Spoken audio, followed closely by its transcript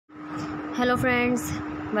Hello friends,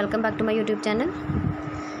 welcome back to my YouTube channel.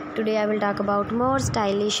 Today I will talk about more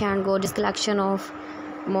stylish and gorgeous collection of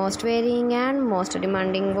most wearing and most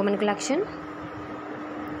demanding women collection.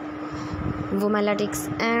 Women latex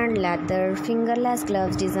and leather fingerless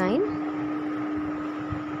gloves design.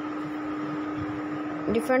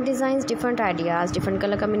 Different designs, different ideas, different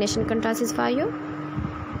color combination contrasts for you.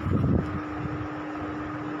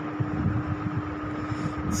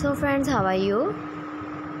 So friends, how are you?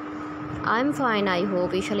 I'm fine. I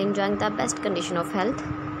hope you shall enjoy the best condition of health.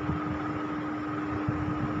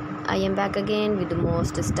 I am back again with the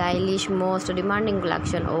most stylish, most demanding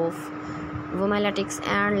collection of women latex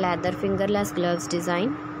and leather fingerless gloves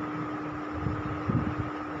design.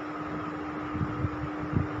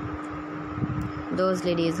 Those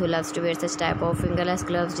ladies who loves to wear such type of fingerless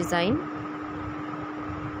gloves design.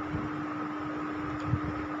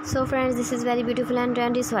 So friends, this is very beautiful and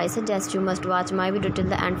trendy, so I suggest you must watch my video till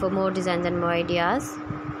the end for more designs and more ideas.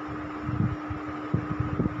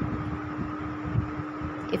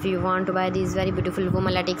 If you want to buy these very beautiful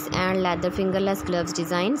women latex and leather fingerless gloves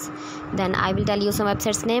designs, then I will tell you some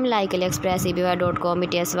websites name like AliExpress, eBay.com,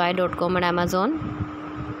 etsy.com and Amazon.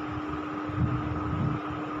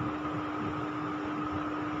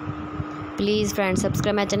 Please friends,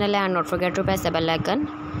 subscribe my channel and not forget to press the bell icon.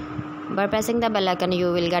 By pressing the bell icon,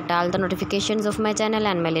 you will get all the notifications of my channel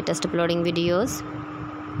and my latest uploading videos.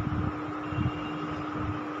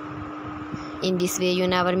 In this way, you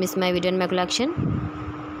never miss my video and my collection.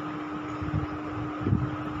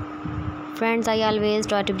 Friends, I always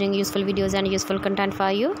try to bring useful videos and useful content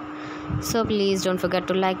for you. So please don't forget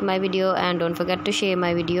to like my video and don't forget to share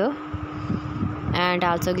my video. And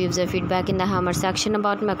also give the feedback in the comment section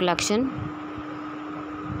about my collection.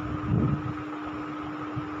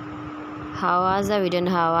 How was the video and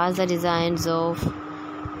how was the designs of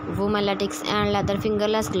women latex and leather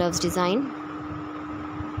fingerless gloves design?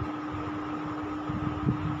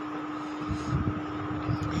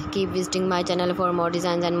 Keep visiting my channel for more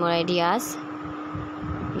designs and more ideas.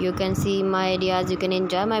 You can see my ideas, you can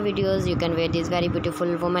enjoy my videos, you can wear these very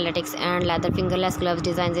beautiful women latex and leather fingerless gloves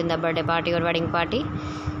designs in the birthday party or wedding party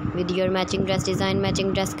with your matching dress design,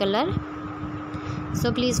 matching dress color.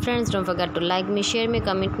 So please friends, don't forget to like me, share me,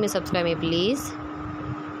 comment me, subscribe me please.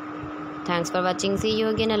 Thanks for watching. See you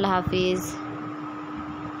again. Allah Hafiz.